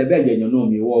ni klan le be je no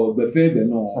mi wo be fe be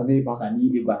no sani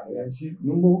eba shi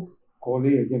numbo ko le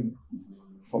ye me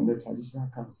from the traditional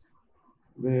council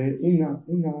we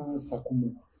ina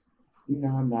sakumo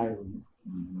ina nairo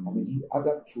the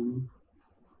other two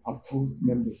approved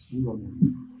members wulo me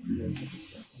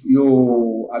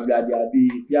yo abladi abi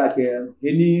fiake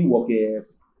eni woke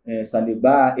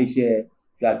saneba eche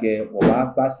fiake oba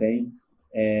pasen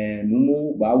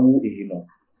numu bawo ehino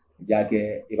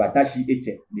jake ibatashi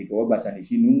eche ni ko gbasani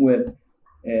shi numu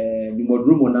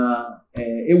numodrumo na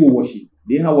ewowoshi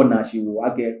de ha wona shi wo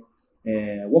ake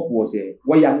wopose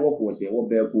woyan wopose wo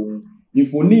be ko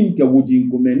infoni nke woji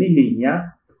ngome ni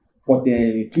hehia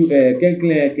pote tu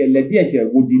kenkle ke le dienche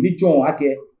woji ni chon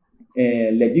ake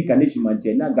leji Kaneshie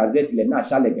manche na gazette le na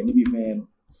Ashalley ke ni bi fe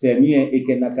semie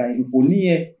ekenaka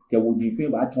infonie ke woji fe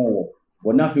ba chon wo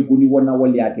bona fe ko ni wona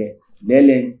wole ake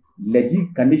lele leji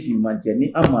Kaneshie manche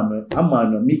ni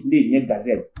amano mi le yen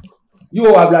gazette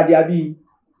yo abladi abi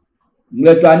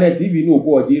mletwane TV ni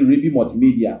oko di ribi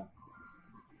multimedia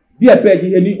bi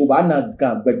epeji eni obana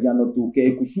kan gbediano to ke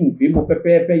ekusun fe mo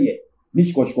pepepe ye ni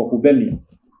shikoshiko ko be mi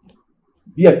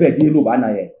bi epeji eni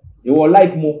obana ye e wo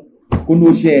like mo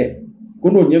kono share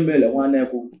kono nyemele wana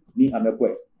ko ni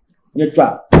amekwe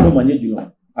nyetwa no manye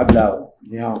julo ablawo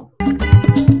yeah